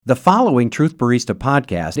The following Truth Barista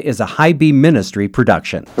podcast is a High Beam Ministry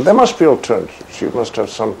production. But there must be alternatives. You must have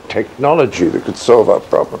some technology that could solve our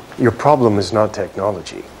problem. Your problem is not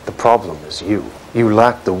technology. The problem is you. You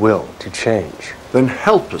lack the will to change. Then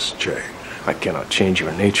help us change. I cannot change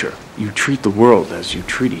your nature. You treat the world as you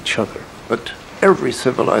treat each other. But every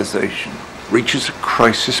civilization reaches a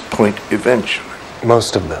crisis point eventually.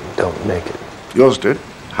 Most of them don't make it. Yours did?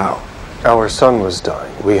 How? Our sun was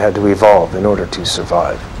dying. We had to evolve in order to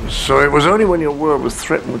survive. So it was only when your world was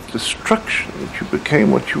threatened with destruction that you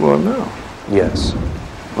became what you are now? Yes.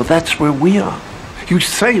 Well, that's where we are. You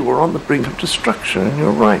say we're on the brink of destruction, and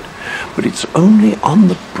you're right. But it's only on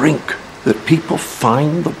the brink that people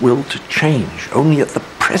find the will to change. Only at the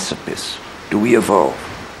precipice do we evolve.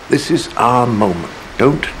 This is our moment.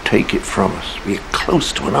 Don't take it from us. We are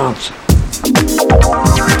close to an answer.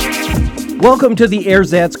 Welcome to the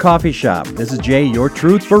Ersatz Coffee Shop. This is Jay, your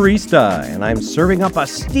Truth Barista, and I'm serving up a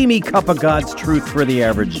steamy cup of God's truth for the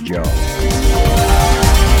average Joe.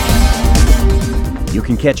 You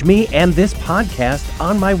can catch me and this podcast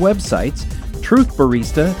on my websites,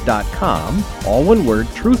 truthbarista.com, all one word,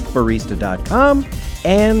 truthbarista.com,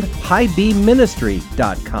 and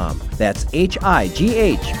highbeamministry.com. That's HIGHBEAM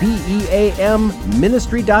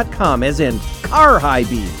ministry.com, as in car high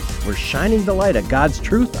beam. We're shining the light of God's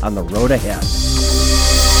truth on the road ahead.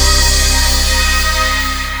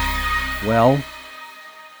 Well,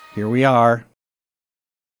 here we are,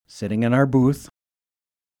 sitting in our booth.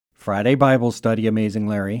 Friday Bible study, Amazing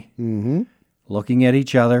Larry. Mm-hmm. Looking at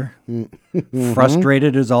each other, Mm-hmm.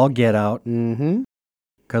 frustrated as all get out,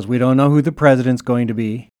 because we don't know who the president's going to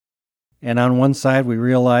be. And on one side, we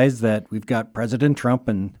realize that we've got President Trump,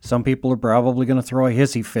 and some people are probably going to throw a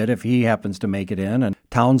hissy fit if he happens to make it in. And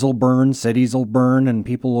towns will burn, cities will burn, and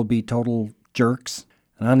people will be total jerks.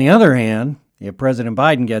 And on the other hand, if President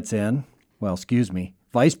Biden gets in,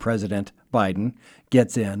 Vice President Biden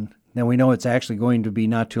gets in, then we know it's actually going to be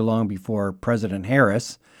not too long before President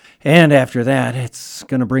Harris. And after that, it's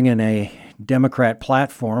going to bring in a Democrat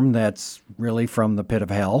platform that's really from the pit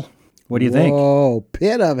of hell. What do you think? Oh,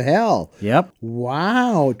 pit of hell. Yep.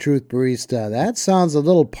 Wow, Truth Barista. That sounds a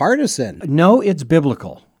little partisan. No, it's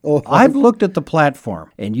biblical. Oh. I've looked at the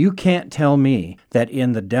platform, and you can't tell me that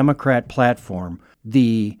in the Democrat platform,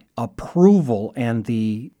 the approval and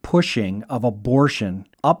the pushing of abortion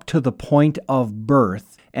up to the point of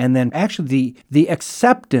birth, and then actually the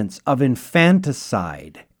acceptance of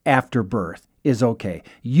infanticide after birth is okay.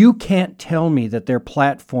 You can't tell me that their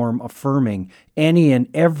platform affirming any and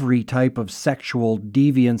every type of sexual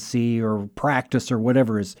deviancy or practice or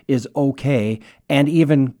whatever is okay. And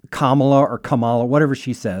even Kamala, whatever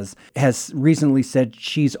she says, has recently said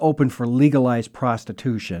she's open for legalized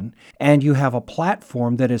prostitution. And you have a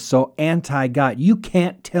platform that is so anti-God. You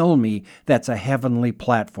can't tell me that's a heavenly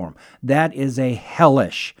platform. That is a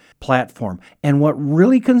hellish platform. And what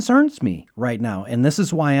really concerns me right now, and this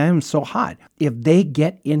is why I am so hot, if they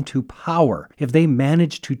get into power, if they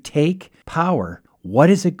manage to take power,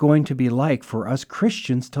 what is it going to be like for us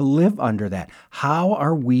Christians to live under that? How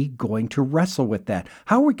are we going to wrestle with that?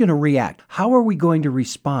 How are we going to react? How are we going to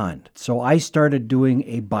respond? So I started doing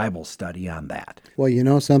a Bible study on that. Well, you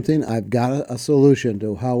know something? I've got a solution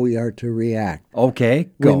to how we are to react.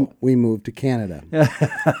 Okay, go. We moved to Canada.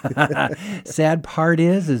 Sad part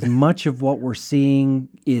is much of what we're seeing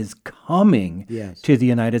is coming to the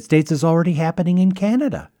United States is already happening in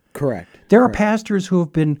Canada. Correct. There are pastors who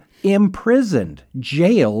have been imprisoned,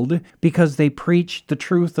 jailed, because they preach the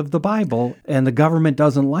truth of the Bible, and the government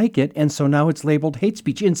doesn't like it, and so now it's labeled hate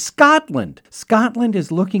speech. In Scotland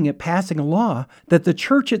is looking at passing a law that the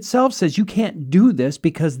church itself says you can't do this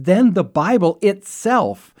because then the Bible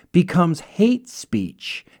itself becomes hate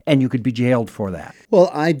speech, and you could be jailed for that. Well,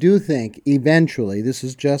 I do think eventually, this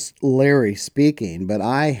is just Larry speaking, but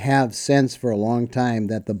I have sensed for a long time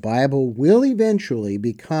that the Bible will eventually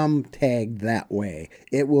become tagged that way.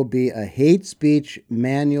 It will be a hate speech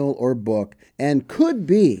manual or book, and could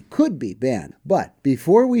be banned. But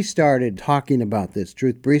before we started talking about this,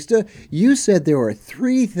 Truth Barista, you said there were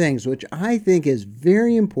three things which I think is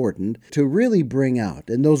very important to really bring out.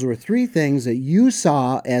 And those were three things that you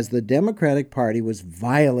saw as the Democratic Party was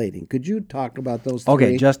violating. Could you talk about those three?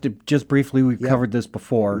 Okay, just briefly, we've covered this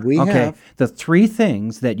before. We have. The three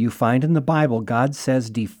things that you find in the Bible, God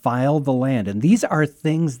says defile the land. And these are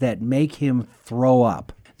things that make him throw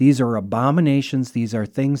up. These are abominations. These are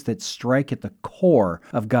things that strike at the core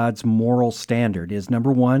of God's moral standard. Is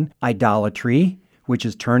number one, idolatry, which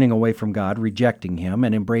is turning away from God, rejecting him,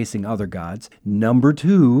 and embracing other gods. Number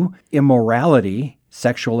two, immorality,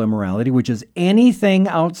 sexual immorality, which is anything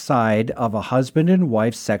outside of a husband and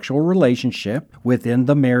wife sexual relationship within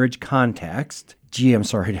the marriage context. Gee, I'm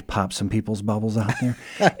sorry to pop some people's bubbles out there.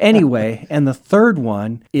 Anyway, and the third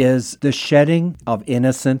one is the shedding of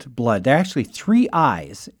innocent blood. There are actually 3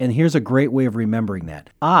 I's, and here's a great way of remembering that.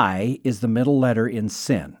 I is the middle letter in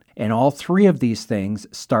sin, and all 3 of these things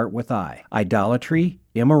start with I. Idolatry,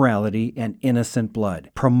 immorality, and innocent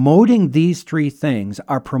blood. Promoting these 3 things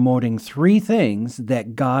are promoting 3 things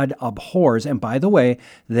that God abhors, and by the way,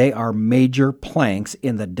 they are major planks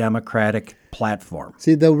in the Democratic platform.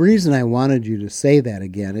 See, the reason I wanted you to say that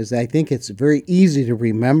again is I think it's very easy to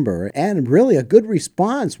remember and really a good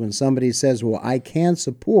response when somebody says, well, I can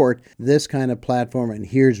support this kind of platform and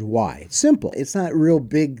here's why. It's simple. It's not real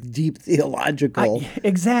big, deep theological.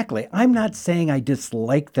 Exactly. I'm not saying I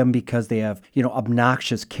dislike them because they have,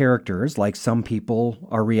 obnoxious characters like some people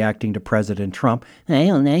are reacting to President Trump. I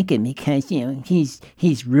don't like him because,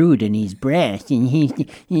 he's rude and he's brash and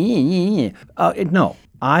he's... No.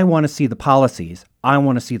 I want to see the policies. I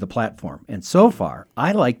want to see the platform. And so far,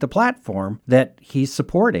 I like the platform that he's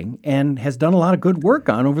supporting and has done a lot of good work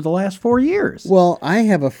on over the last 4 years. Well, I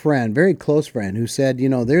have a friend, very close friend, who said,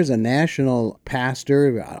 there's a national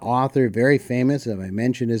pastor, author, very famous. If I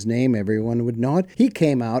mentioned his name, everyone would know it. He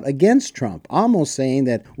came out against Trump, almost saying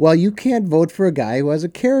that, well, you can't vote for a guy who has a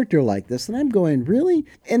character like this. And I'm going, really?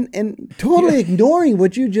 And totally ignoring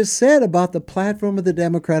what you just said about the platform of the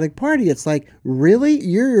Democratic Party. It's like, really?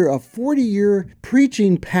 You're a 40-year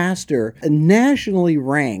preaching pastor, nationally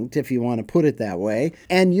ranked, if you want to put it that way,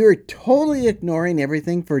 and you're totally ignoring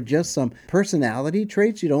everything for just some personality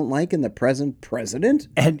traits you don't like in the present president?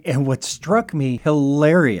 And what struck me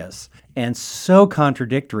hilarious and so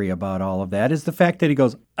contradictory about all of that is the fact that he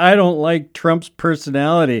goes, I don't like Trump's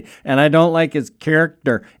personality and I don't like his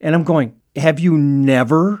character. And I'm going, have you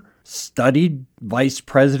never studied Vice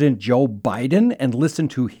President Joe Biden and listened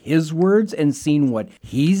to his words and seen what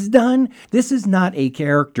he's done? This is not a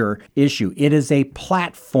character issue. It is a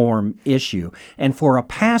platform issue. And for a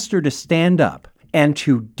pastor to stand up and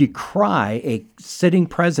to decry a sitting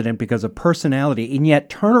president because of personality and yet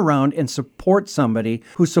turn around and support somebody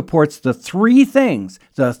who supports the 3 things,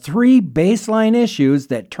 the 3 baseline issues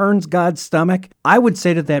that turns God's stomach, I would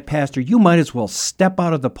say to that pastor, you might as well step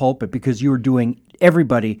out of the pulpit because you are doing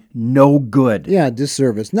everybody no good. Yeah,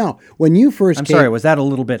 disservice. Now, when you first I'm sorry, was that a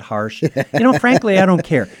little bit harsh? Frankly, I don't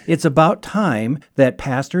care. It's about time that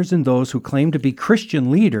pastors and those who claim to be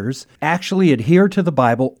Christian leaders actually adhere to the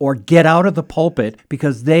Bible or get out of the pulpit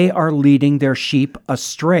because they are leading their sheep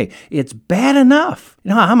astray. It's bad enough.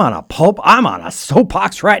 I'm on a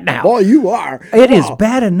soapbox right now. Boy, you are. It is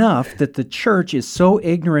bad enough that the church is so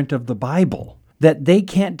ignorant of the Bible that they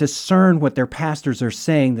can't discern what their pastors are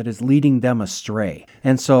saying that is leading them astray.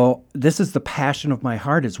 And so this is the passion of my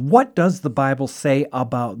heart is what does the Bible say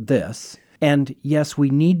about this? And yes, we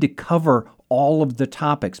need to cover all of the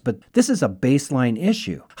topics, but this is a baseline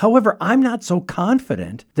issue. However, I'm not so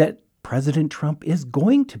confident that President Trump is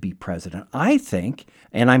going to be president. I think,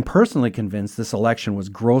 and I'm personally convinced this election was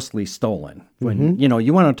grossly stolen. When,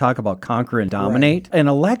 you want to talk about conquer and dominate, right. An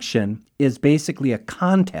election is basically a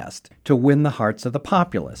contest to win the hearts of the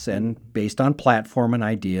populace and based on platform and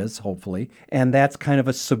ideas, hopefully. And that's kind of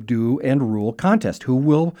a subdue and rule contest. Who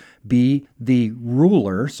will be the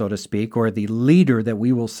ruler, so to speak, or the leader that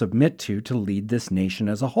we will submit to lead this nation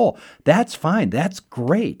as a whole? That's fine. That's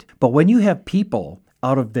great. But when you have people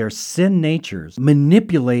out of their sin natures,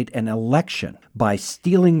 manipulate an election by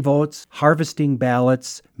stealing votes, harvesting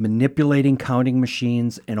ballots, manipulating counting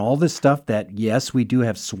machines, and all this stuff that, yes, we do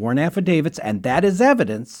have sworn affidavits, and that is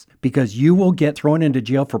evidence because you will get thrown into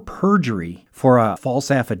jail for perjury for a false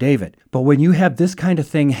affidavit. But when you have this kind of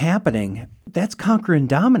thing happening, that's conquer and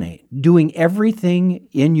dominate, doing everything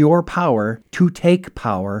in your power to take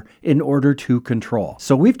power in order to control.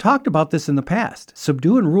 So we've talked about this in the past.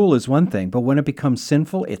 Subdue and rule is one thing, but when it becomes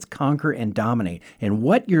sinful, it's conquer and dominate. And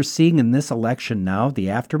what you're seeing in this election now, the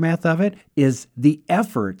aftermath of it, is the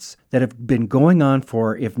efforts that have been going on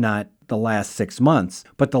for, if not the last 6 months,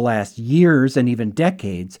 but the last years and even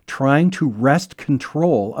decades, trying to wrest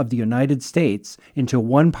control of the United States into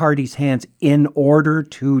one party's hands in order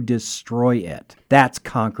to destroy it. That's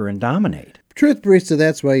conquer and dominate. Truth Barista,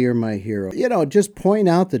 that's why you're my hero. Just point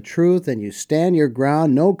out the truth and you stand your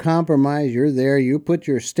ground, no compromise, you're there, you put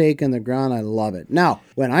your stake in the ground, I love it. Now,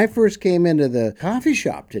 when I first came into the coffee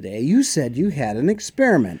shop today, you said you had an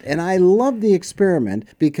experiment, and I love the experiment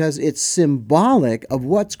because it's symbolic of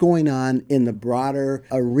what's going on in the broader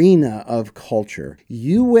arena of culture.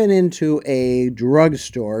 You went into a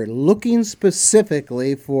drugstore looking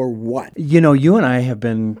specifically for what? You and I have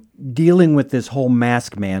been dealing with this whole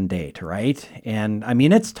mask mandate, right? And I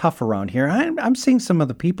mean, it's tough around here. I'm seeing some of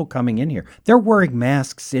the people coming in here. They're wearing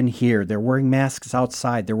masks in here. They're wearing masks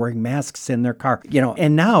outside. They're wearing masks in their car.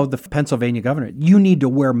 And now the Pennsylvania governor, you need to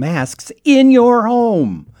wear masks in your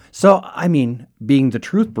home. So, I mean, being the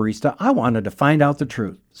truth barista, I wanted to find out the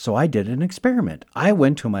truth. So I did an experiment. I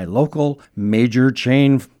went to my local major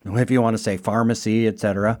chain, if you want to say pharmacy,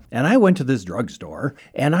 etc. And I went to this drugstore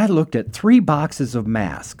and I looked at 3 boxes of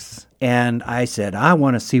masks. And I said, I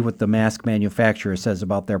want to see what the mask manufacturer says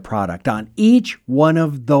about their product. On each one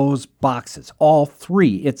of those boxes, all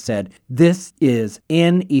 3, it said, this is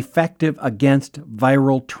ineffective against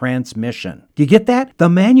viral transmission. Do you get that? The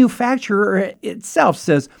manufacturer itself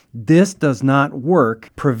says, this does not work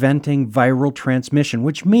preventing viral transmission,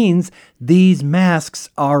 which means these masks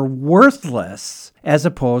are worthless as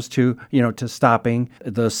opposed to, to stopping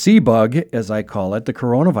the C-bug, as I call it, the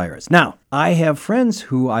coronavirus. Now, I have friends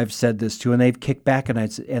who I've said this to, and they've kicked back and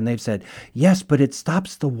they've said, yes, but it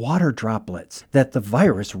stops the water droplets that the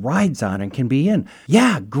virus rides on and can be in.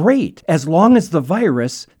 Yeah, great. As long as the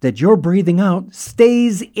virus that you're breathing out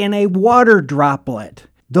stays in a water droplet.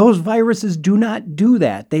 Those viruses do not do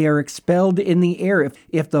that. They are expelled in the air.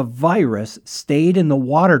 If the virus stayed in the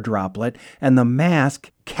water droplet and the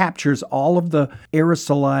mask captures all of the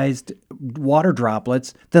aerosolized water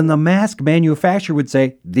droplets, then the mask manufacturer would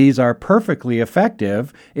say, these are perfectly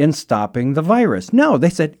effective in stopping the virus. No, they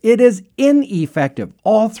said it is ineffective.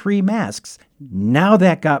 All 3 masks. Now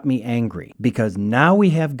that got me angry because now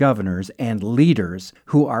we have governors and leaders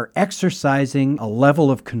who are exercising a level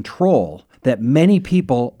of control that many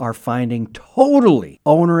people are finding totally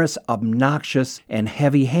onerous, obnoxious, and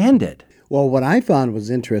heavy-handed. Well, what I found was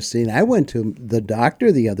interesting. I went to the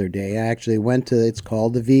doctor the other day. I actually went to, it's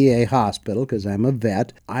called the VA hospital because I'm a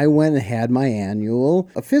vet. I went and had my annual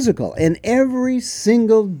physical. And every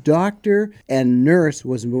single doctor and nurse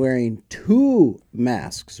was wearing 2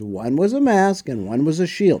 masks. One was a mask and one was a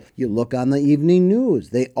shield. You look on the evening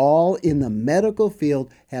news. They all in the medical field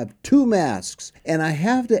have 2 masks. And I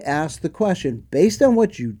have to ask the question, based on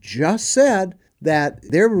what you just said, that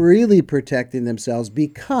they're really protecting themselves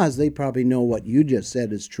because they probably know what you just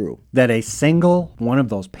said is true. That a single one of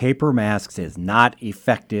those paper masks is not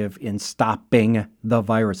effective in stopping the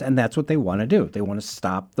virus. And that's what they want to do. They want to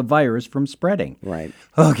stop the virus from spreading. Right.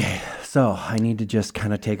 Okay, so I need to just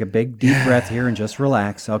kind of take a big deep breath here and just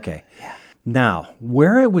relax. Okay. Now,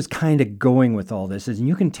 where I was kind of going with all this is, and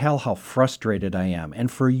you can tell how frustrated I am. And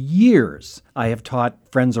for years, I have taught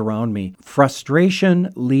friends around me,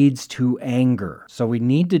 frustration leads to anger. So we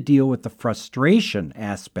need to deal with the frustration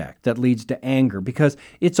aspect that leads to anger because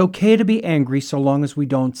it's okay to be angry so long as we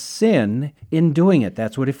don't sin in doing it.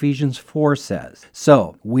 That's what Ephesians 4 says.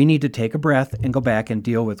 So we need to take a breath and go back and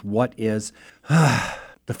deal with what is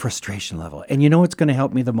the frustration level. And you know what's going to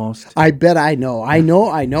help me the most? I bet I know.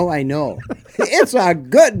 It's a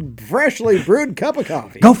good, freshly brewed cup of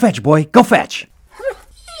coffee. Go fetch, boy. Go fetch.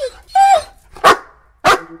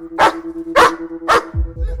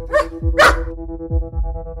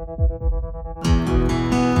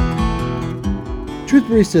 Truth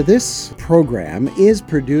Barista, this program is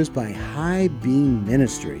produced by High Beam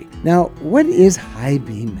Ministry. Now, what is High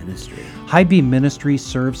Beam Ministry? High Beam Ministry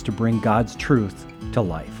serves to bring God's truth to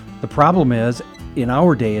life. The problem is, in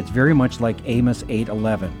our day, it's very much like Amos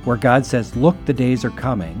 8:11, where God says, look, the days are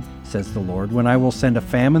coming, says the Lord, when I will send a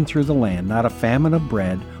famine through the land, not a famine of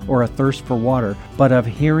bread or a thirst for water, but of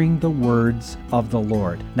hearing the words of the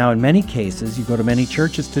Lord. Now, in many cases, you go to many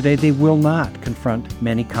churches today, they will not confront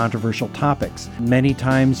many controversial topics. Many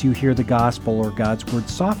times you hear the gospel or God's word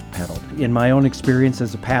soft-pedaled. In my own experience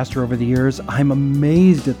as a pastor over the years, I'm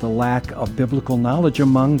amazed at the lack of biblical knowledge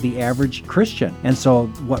among the average Christian. And so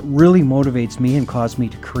what really motivates me and caused me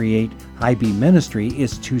to create High Beam Ministry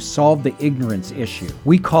is to solve the ignorance issue.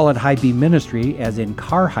 We call it High Beam Ministry as in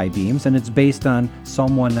car high beams, and it's based on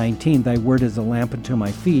Psalm 119, thy word is a lamp unto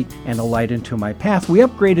my feet and a light unto my path. We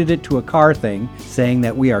upgraded it to a car thing, saying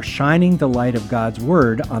that we are shining the light of God's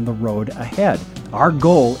word on the road ahead. Our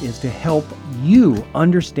goal is to help you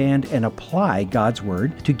understand and apply God's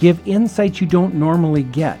word, to give insights you don't normally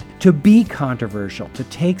get, to be controversial, to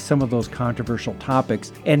take some of those controversial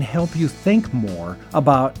topics and help you think more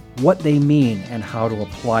about what they mean and how to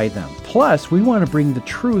apply them. Plus, we want to bring the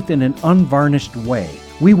truth in an unvarnished way.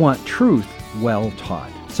 We want truth well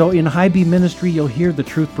taught. So in High Beam Ministry, you'll hear the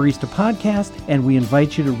Truth Barista podcast, and we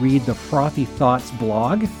invite you to read the Frothy Thoughts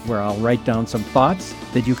blog, where I'll write down some thoughts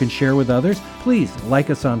that you can share with others. Please like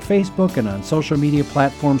us on Facebook and on social media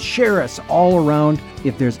platforms. Share us all around.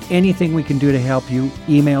 If there's anything we can do to help you,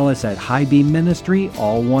 email us at highbeamministry,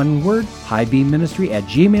 all one word,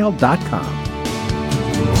 highbeamministry@gmail.com.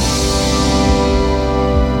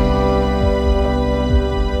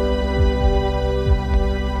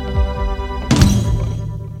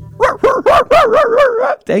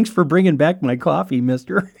 Thanks for bringing back my coffee,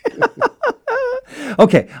 mister.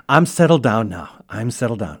 Okay, I'm settled down now.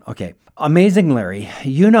 Okay. Amazing, Larry.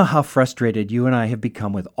 You know how frustrated you and I have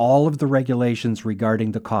become with all of the regulations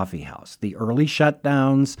regarding the coffee house. The early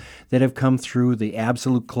shutdowns that have come through, the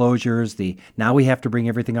absolute closures, now we have to bring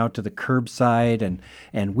everything out to the curbside,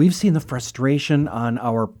 and we've seen the frustration on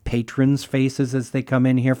our patrons' faces as they come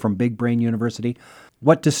in here from Big Brain University.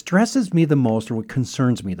 What distresses me the most, or what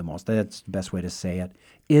concerns me the most, that's the best way to say it,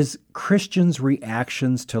 is Christians'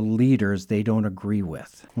 reactions to leaders they don't agree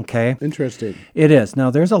with, okay? Interesting. It is. Now,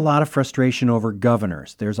 there's a lot of frustration over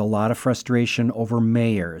governors. There's a lot of frustration over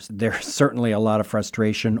mayors. There's certainly a lot of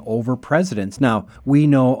frustration over presidents. Now, we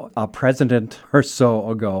know a president or so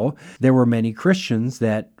ago, there were many Christians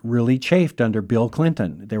that really chafed under Bill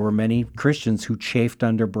Clinton. There were many Christians who chafed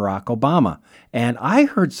under Barack Obama. And I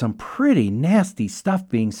heard some pretty nasty stuff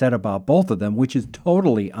being said about both of them, which is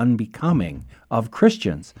totally unbecoming of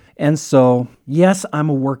Christians. And so, yes, I'm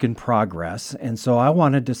a work in progress. And so I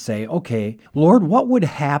wanted to say, okay, Lord, what would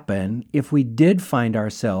happen if we did find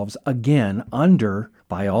ourselves again under,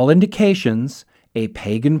 by all indications, a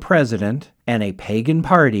pagan president and a pagan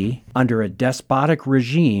party under a despotic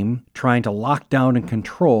regime trying to lock down and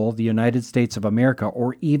control the United States of America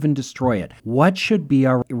or even destroy it? What should be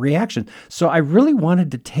our reaction? So I really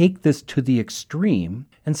wanted to take this to the extreme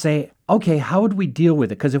and say, okay, how would we deal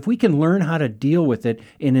with it? Because if we can learn how to deal with it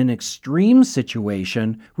in an extreme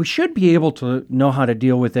situation, we should be able to know how to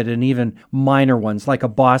deal with it in even minor ones, like a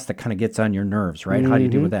boss that kind of gets on your nerves, right? How do you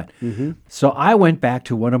deal with that? So I went back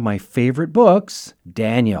to one of my favorite books,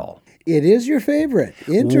 Daniel. It is your favorite.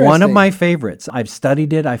 Interesting. One of my favorites. I've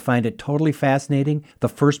studied it. I find it totally fascinating. The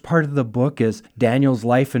first part of the book is Daniel's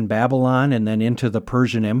life in Babylon and then into the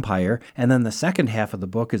Persian Empire. And then the second half of the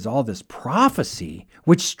book is all this prophecy,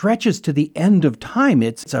 which stretches to the end of time.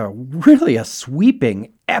 It's really a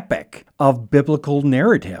sweeping epic of biblical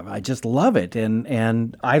narrative. I just love it.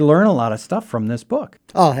 And I learn a lot of stuff from this book.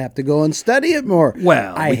 I'll have to go and study it more.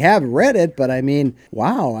 Well, I have read it, but I mean,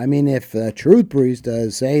 wow. I mean, if Truth Barista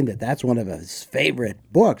is saying that that's one of his favorite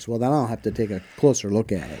books, well, then I'll have to take a closer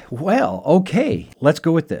look at it. Well, okay. Let's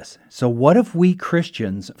go with this. So what if we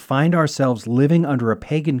Christians find ourselves living under a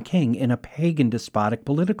pagan king in a pagan despotic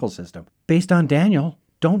political system? Based on Daniel,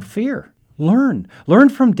 don't fear. Learn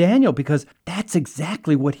from Daniel, because that's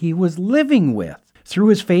exactly what he was living with. Through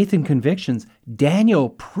his faith and convictions, Daniel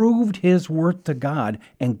proved his worth to God,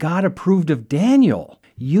 and God approved of Daniel,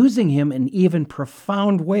 using him in even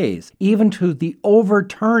profound ways, even to the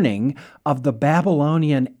overturning of the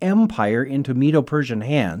Babylonian Empire into Medo-Persian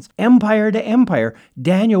hands. Empire to empire,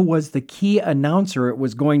 Daniel was the key announcer it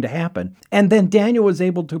was going to happen. And then Daniel was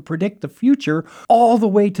able to predict the future all the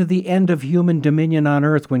way to the end of human dominion on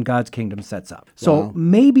earth when God's kingdom sets up. So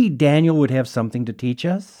maybe Daniel would have something to teach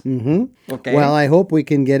us. Mm-hmm. Okay. Well, I hope we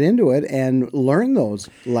can get into it and learn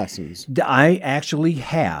those lessons. I actually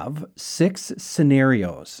have 6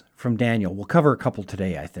 scenarios from Daniel. We'll cover a couple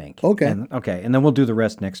today, I think. Okay. And then we'll do the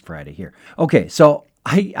rest next Friday here. Okay, so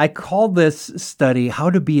I call this study How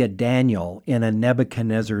to Be a Daniel in a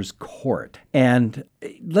Nebuchadnezzar's Court. And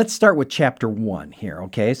let's start with chapter 1 here,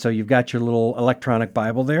 okay? So you've got your little electronic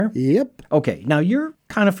Bible there? Yep. Okay, now you're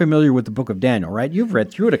kind of familiar with the book of Daniel, right? You've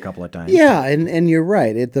read through it a couple of times. Yeah, and you're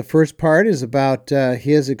right. The first part is about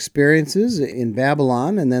his experiences in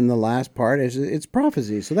Babylon, and then the last part is it's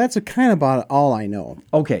prophecy. So that's kind of about all I know.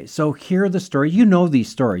 Okay, so here are the stories. You know these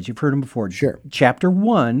stories. You've heard them before. Sure. Chapter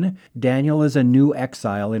 1, Daniel is a new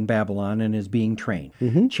exile in Babylon and is being trained.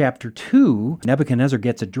 Mm-hmm. Chapter 2, Nebuchadnezzar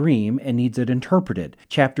gets a dream and needs it interpreted.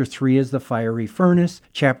 Chapter 3 is the fiery furnace.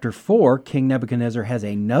 Chapter 4, King Nebuchadnezzar has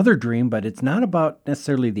another dream, but it's not about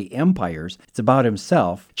necessarily the empires. It's about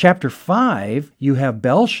himself. Chapter 5, you have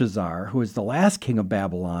Belshazzar, who is the last king of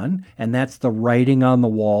Babylon, and that's the writing on the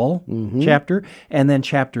wall chapter. And then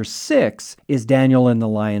chapter 6 is Daniel in the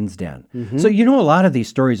lion's den. So you know a lot of these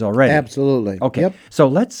stories already. Absolutely. Okay, Yep. so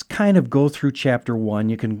let's kind of go through chapter 1.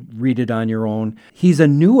 You can read it on your own. He's a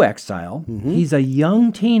new exile. He's a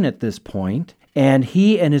young teen at this point, And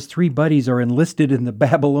he and his 3 buddies are enlisted in the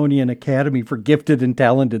Babylonian Academy for gifted and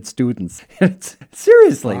talented students.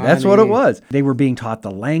 Seriously, that's what it was. They were being taught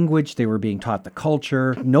the language, they were being taught the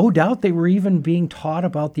culture. No doubt they were even being taught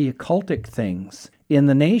about the occultic things in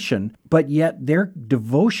the nation, but yet their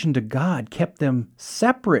devotion to God kept them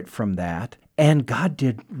separate from that, and God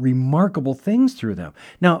did remarkable things through them.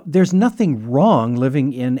 Now, there's nothing wrong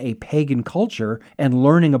living in a pagan culture and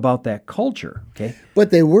learning about that culture, okay?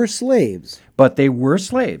 But they were slaves. But they were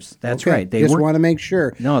slaves. That's Okay, right. They just were, want to make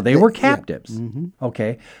sure. No, they were captives.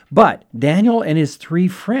 Okay. But Daniel and his 3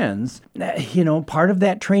 friends, part of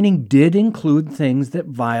that training did include things that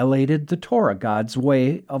violated the Torah, God's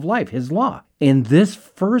way of life, his law. In this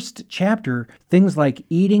first chapter, things like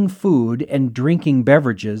eating food and drinking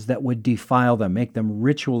beverages that would defile them, make them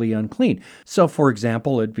ritually unclean. So, for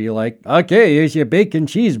example, it'd be like, okay, here's your bacon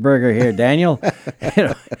cheeseburger here, Daniel.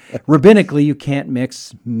 Rabbinically, you can't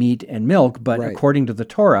mix meat and milk, but according to the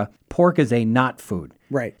Torah, pork is a not food.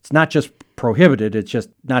 Right. It's not just prohibited, it's just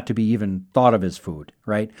not to be even thought of as food,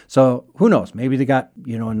 right? So who knows? Maybe they got,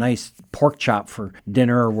 a nice pork chop for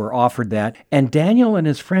dinner or were offered that. And Daniel and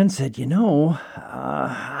his friends said,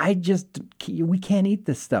 we can't eat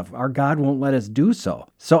this stuff. Our God won't let us do so.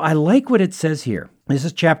 So I like what it says here. This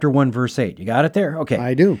is chapter 1, verse 8. You got it there? Okay.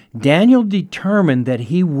 I do. Daniel determined that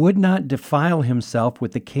he would not defile himself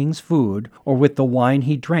with the king's food or with the wine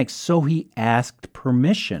he drank, so he asked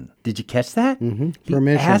permission. Did you catch that? Mm-hmm. He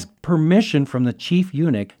Permission. asked permission from the chief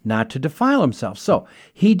eunuch not to defile himself. So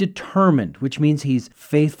he determined, which means he's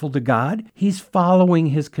faithful to God, he's following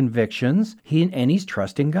his convictions, and he's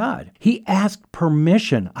trusting God. He asked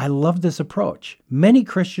permission. I love this approach. Many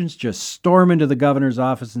Christians just storm into the governor's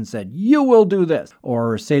office and said, "You will do this,"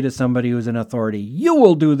 or say to somebody who's in authority, "You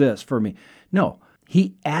will do this for me." No,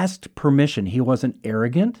 he asked permission. He wasn't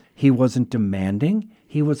arrogant. He wasn't demanding.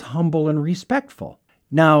 He was humble and respectful.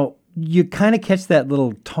 Now, you kind of catch that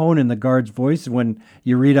little tone in the guard's voice when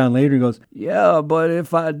you read on later. He goes, "Yeah, but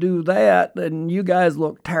if I do that, then you guys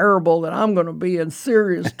look terrible, and I'm going to be in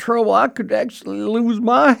serious trouble. I could actually lose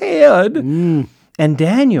my head." And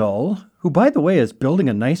Daniel, who, by the way, is building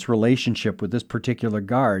a nice relationship with this particular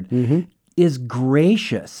guard, is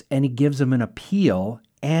gracious, and he gives him an appeal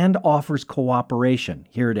and offers cooperation.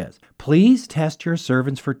 Here it is. "Please test your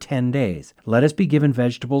servants for 10 days. Let us be given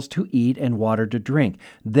vegetables to eat and water to drink.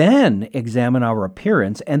 Then examine our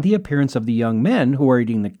appearance and the appearance of the young men who are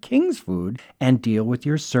eating the king's food, and deal with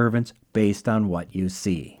your servants based on what you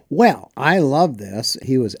see." Well, I love this.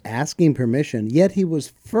 He was asking permission, yet he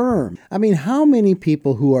was firm. I mean, how many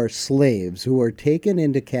people who are slaves, who are taken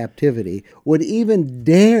into captivity, would even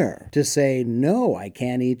dare to say, "No, I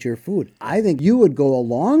can't eat your food"? I think you would go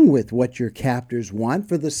along with what your captors want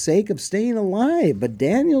for the sake of staying alive. But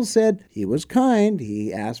Daniel said he was kind,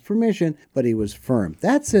 he asked permission, but he was firm.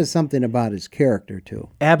 That says something about his character, too.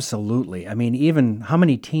 Absolutely. I mean, even how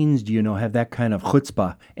many teens do you know have that kind of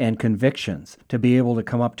chutzpah and convictions to be able to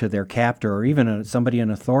come up to their captor or even somebody in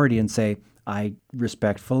authority and say, "I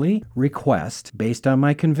respectfully request, based on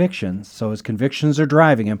my convictions," so his convictions are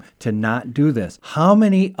driving him, to not do this. How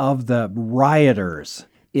many of the rioters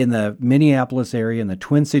in the Minneapolis area, in the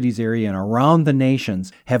Twin Cities area, and around the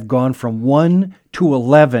nations have gone from 1 to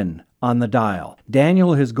 11 on the dial?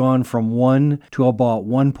 Daniel has gone from 1 to about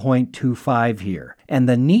 1.25 here. And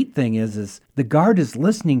the neat thing is the guard is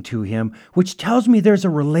listening to him, which tells me there's a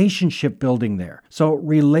relationship building there. So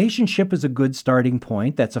relationship is a good starting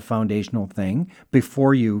point. That's a foundational thing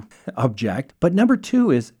before you object. But number 2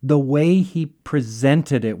 is the way he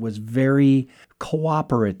presented it was very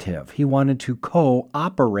cooperative. He wanted to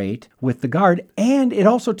cooperate with the guard. And it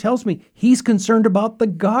also tells me he's concerned about the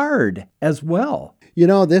guard as well. You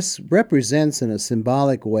know, this represents in a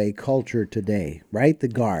symbolic way culture today, right? The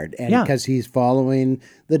guard. And because he's following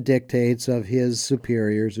the dictates of his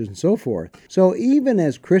superiors and so forth. So even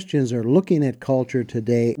as Christians are looking at culture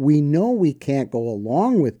today, we know we can't go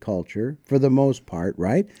along with culture for the most part,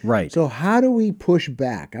 right? Right. So how do we push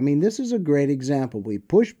back? I mean, this is a great example. We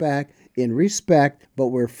push back in respect, but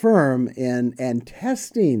we're firm in and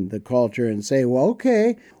testing the culture and say, well,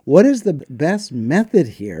 okay, what is the best method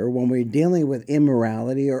here when we're dealing with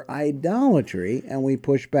immorality or idolatry, and we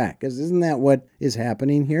push back? Because isn't that what is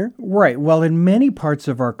happening here? Right. Well, in many parts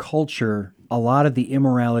of our culture, a lot of the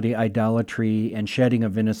immorality, idolatry, and shedding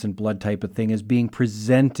of innocent blood type of thing is being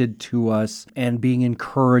presented to us and being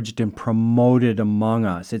encouraged and promoted among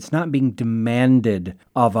us. It's not being demanded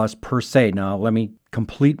of us per se. Now, let me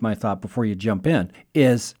complete my thought before you jump in,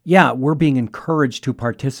 is, yeah, we're being encouraged to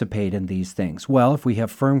participate in these things. Well, if we have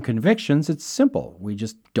firm convictions, it's simple. We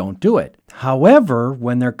just don't do it. However,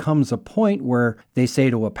 when there comes a point where they say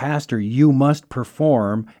to a pastor, you must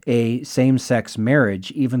perform a same-sex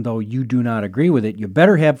marriage, even though you do not agree with it, you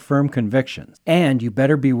better have firm convictions. And you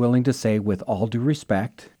better be willing to say, with all due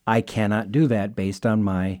respect, I cannot do that based on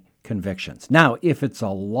my convictions. Now, if it's a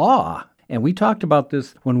law, and we talked about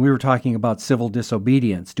this when we were talking about civil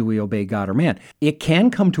disobedience, do we obey God or man? It can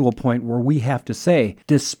come to a point where we have to say,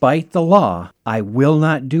 despite the law, I will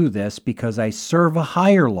not do this because I serve a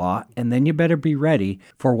higher law, and then you better be ready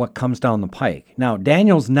for what comes down the pike. Now,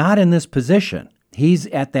 Daniel's not in this position. He's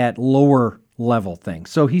at that lower level thing.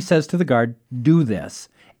 So he says to the guard, do this,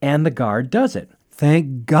 and the guard does it.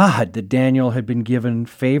 Thank God that Daniel had been given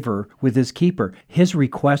favor with his keeper. His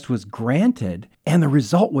request was granted, and the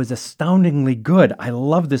result was astoundingly good. I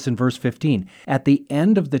love this in verse 15. At the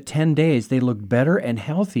end of the 10 days, they looked better and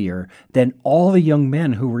healthier than all the young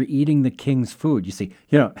men who were eating the king's food. You see,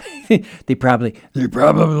 they probably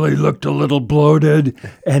looked a little bloated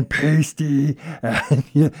and pasty.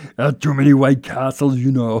 Not too many White Castles,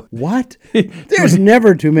 What? There's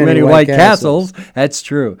never too many White Castles. That's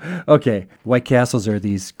true. Okay, White Castles are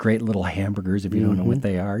these great little hamburgers, if you don't know what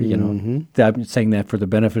they are. I'm saying that for the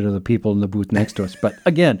benefit of the people in the booth next to us. But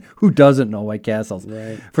again, who doesn't know White Castles?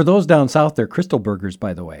 Right. For those down south, they're Crystal Burgers,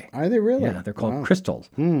 by the way. Are they really? Yeah, they're called Crystals.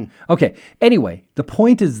 Okay, anyway, the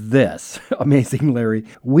point is this, amazing Larry.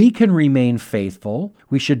 We can remain faithful.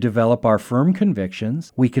 We should develop our firm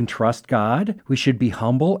convictions. We can trust God. We should be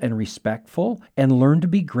humble and respectful and learn to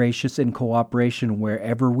be gracious in cooperation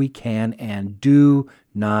wherever we can, and do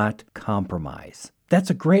not compromise. That's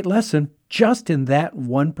a great lesson just in that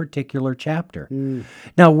one particular chapter.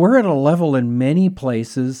 Now, we're at a level in many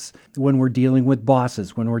places when we're dealing with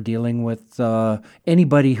bosses, when we're dealing with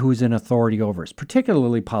anybody who's in authority over us,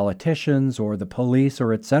 particularly politicians or the police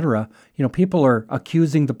or etc. People are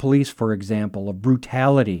accusing the police, for example, of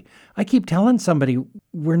brutality. I keep telling somebody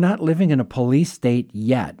we're not living in a police state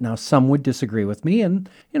yet. Now, some would disagree with me, and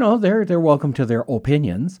they're welcome to their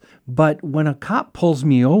opinions. But when a cop pulls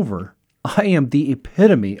me over, I am the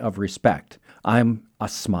epitome of respect. I'm a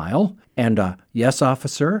smile and a yes,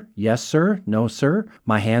 officer, yes, sir, no, sir.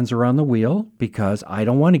 My hands are on the wheel because I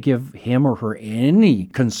don't want to give him or her any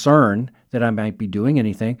concern that I might be doing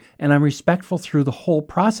anything, and I'm respectful through the whole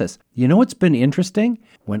process. You know what's been interesting?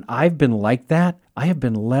 When I've been like that, I have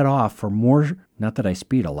been let off for more, not that I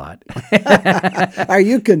speed a lot. Are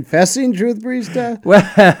you confessing, Truth Priesta?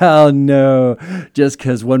 Well, no, just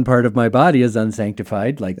because one part of my body is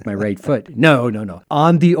unsanctified, like my right foot. No.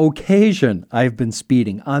 On the occasion I've been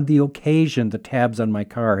speeding, on the occasion the tabs on my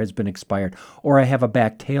car has been expired, or I have a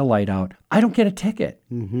back tail light out, I don't get a ticket.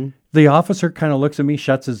 The officer kind of looks at me,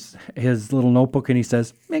 shuts his little notebook, and he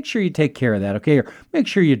says, make sure you take care of that, okay? Or make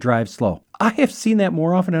sure you drive slow. I have seen that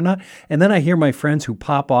more often than not. And then I hear my friends who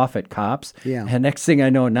pop off at cops. Yeah. And next thing I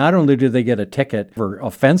know, not only do they get a ticket for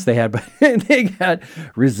offense they had, but they got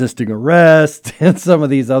resisting arrest and some of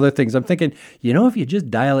these other things. I'm thinking, if you just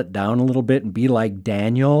dial it down a little bit and be like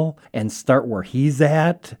Daniel and start where he's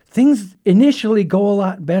at, things initially go a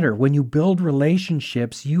lot better. When you build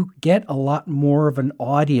relationships, you get a lot more of an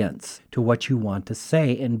audience to what you want to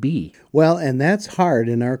say and be. Well, and that's hard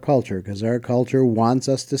in our culture because our culture wants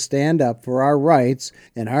us to stand up for our rights,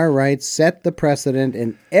 and our rights set the precedent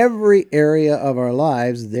in every area of our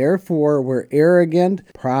lives. Therefore, we're arrogant,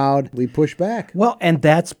 proud, we push back. Well, and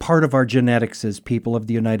that's part of our genetics as people of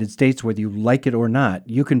the United States, whether you like it or not.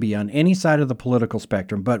 You can be on any side of the political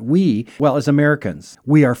spectrum, but as Americans,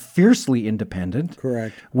 we are fiercely independent.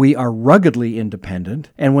 Correct. We are ruggedly independent.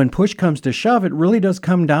 And when push comes to shove, it really does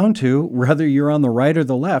come down to whether you're on the right or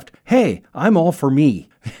the left. Hey, I'm all for me.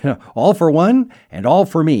 All for one and all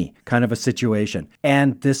for me kind of a situation.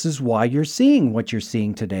 And this is why you're seeing what you're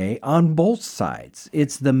seeing today on both sides.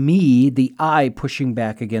 It's the me, the I pushing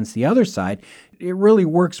back against the other side. It really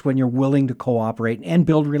works when you're willing to cooperate and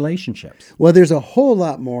build relationships. Well, there's a whole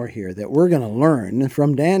lot more here that we're going to learn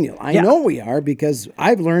from Daniel. I know we are, because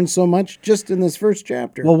I've learned so much just in this first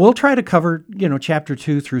chapter. Well, we'll try to cover, chapter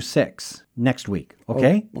 2 through 6 next week.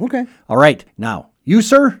 Okay? Oh, okay. All right. Now, you,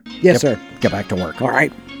 sir? Yes, sir. Get back to work. All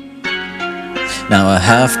right. Now I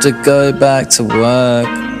have to go back to work.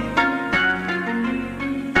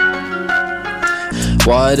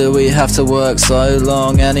 Why do we have to work so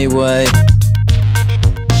long anyway?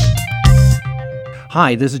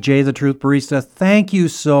 Hi, this is Jay the Truth Barista. Thank you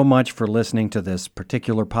so much for listening to this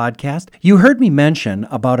particular podcast. You heard me mention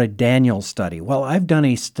about a Daniel study. Well, I've done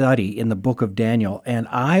a study in the book of Daniel, and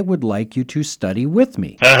I would like you to study with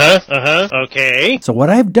me. Okay. So what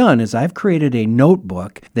I've done is I've created a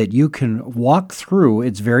notebook that you can walk through.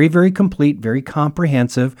 It's very, very complete, very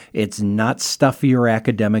comprehensive. It's not stuffy or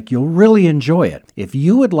academic. You'll really enjoy it. If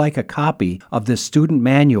you would like a copy of this student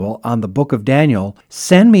manual on the book of Daniel,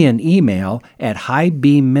 send me an email at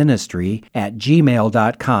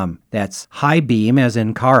highbeamministry@gmail.com. That's highbeam, as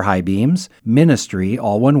in car high beams, ministry,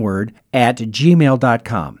 all one word,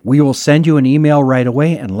 @gmail.com. We will send you an email right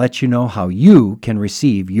away and let you know how you can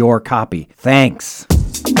receive your copy. Thanks.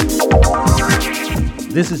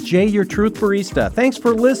 This is Jay, your Truth Barista. Thanks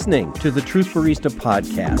for listening to the Truth Barista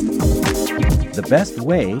podcast. The best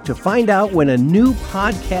way to find out when a new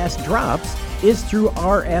podcast drops is through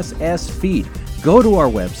RSS feed. Go to our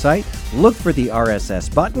website, look for the RSS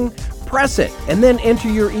button, press it, and then enter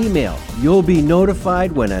your email. You'll be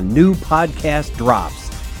notified when a new podcast drops.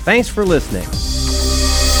 Thanks for listening.